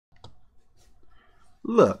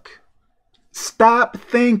Look, stop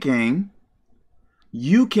thinking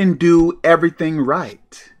you can do everything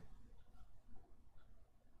right.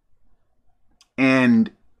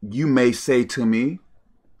 And you may say to me,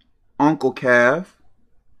 Uncle Kev,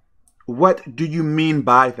 what do you mean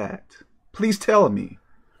by that? Please tell me.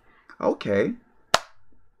 Okay.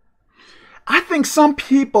 I think some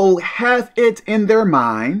people have it in their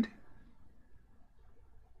mind,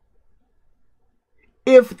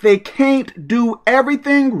 if they can't do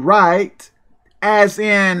everything right, as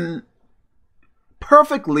in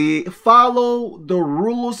perfectly follow the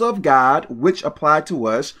rules of God, which apply to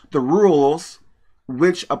us, the rules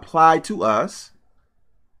which apply to us,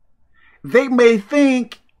 they may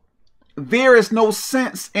think there is no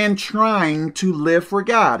sense in trying to live for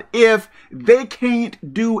God if they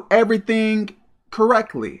can't do everything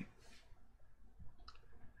correctly.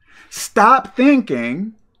 Stop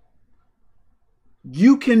thinking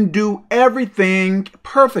you can do everything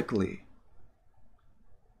perfectly.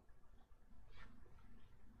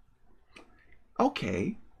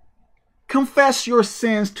 Okay. Confess your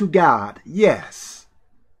sins to God. Yes.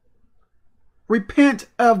 Repent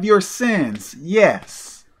of your sins.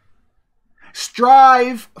 Yes.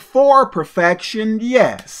 Strive for perfection.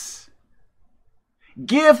 Yes.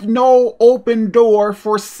 Give no open door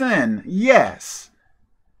for sin. Yes.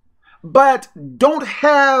 But don't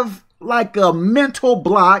have like a mental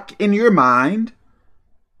block in your mind.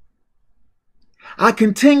 I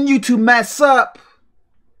continue to mess up.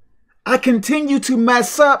 I continue to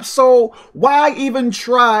mess up, so why even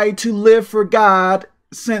try to live for God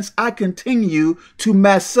since I continue to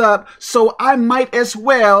mess up? So I might as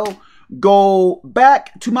well go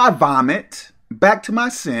back to my vomit, back to my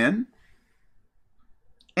sin,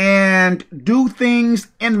 and do things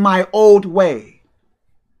in my old way.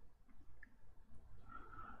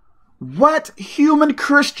 What human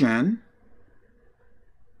Christian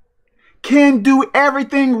can do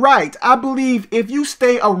everything right? I believe if you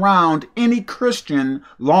stay around any Christian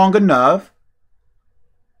long enough,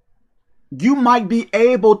 you might be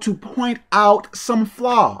able to point out some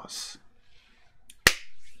flaws.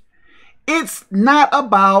 It's not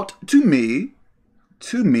about, to me,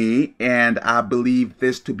 and I believe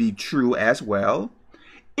this to be true as well,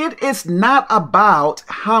 it is not about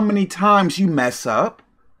how many times you mess up.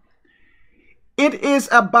 It is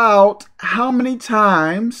about how many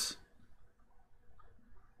times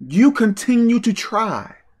you continue to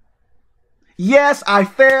try. Yes, I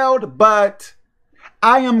failed, but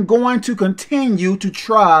I am going to continue to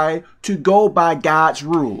try to go by God's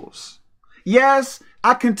rules. Yes,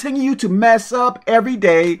 I continue to mess up every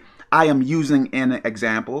day. I am using an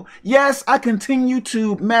example. Yes, I continue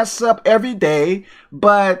to mess up every day,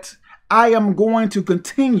 but I am going to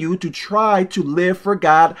continue to try to live for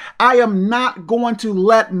God. I am not going to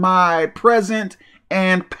let my present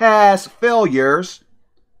and past failures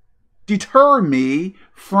deter me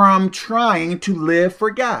from trying to live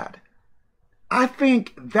for God. I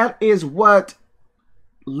think that is what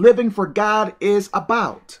living for God is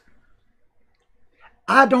about.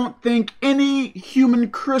 I don't think any human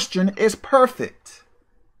Christian is perfect.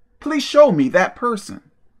 Please show me that person.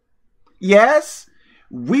 Yes,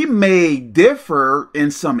 we may differ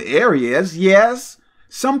in some areas. Yes,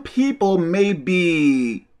 some people may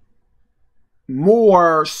be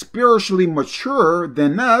more spiritually mature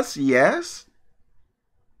than us. Yes.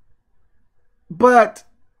 But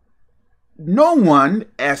no one,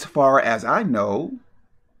 as far as I know,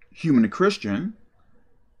 human Christian,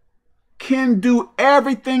 can do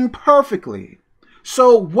everything perfectly.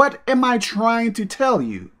 So what am I trying to tell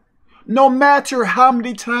you? No matter how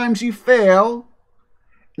many times you fail,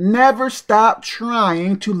 never stop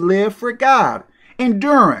trying to live for God.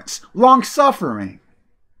 Endurance, long-suffering.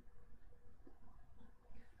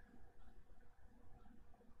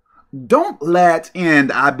 Don't let,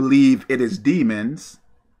 and I believe it is demons,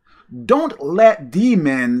 don't let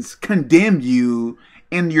demons condemn you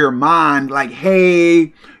in your mind like,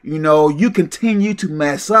 hey, you continue to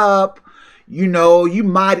mess up. You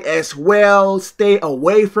might as well stay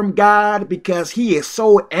away from God because he is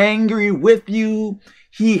so angry with you.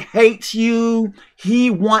 He hates you. He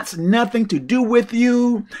wants nothing to do with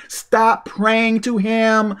you. Stop praying to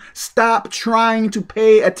him. Stop trying to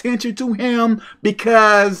pay attention to him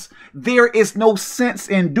because there is no sense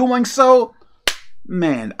in doing so.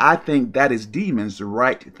 Man, I think that is demons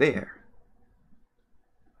right there.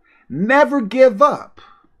 Never give up.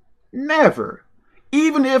 Never.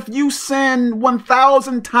 Even if you sin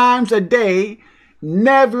 1,000 times a day,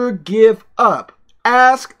 never give up.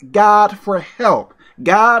 Ask God for help.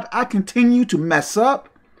 God, I continue to mess up.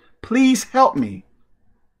 Please help me.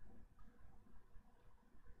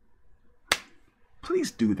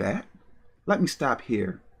 please do that. Let me stop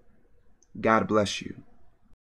here. God bless you.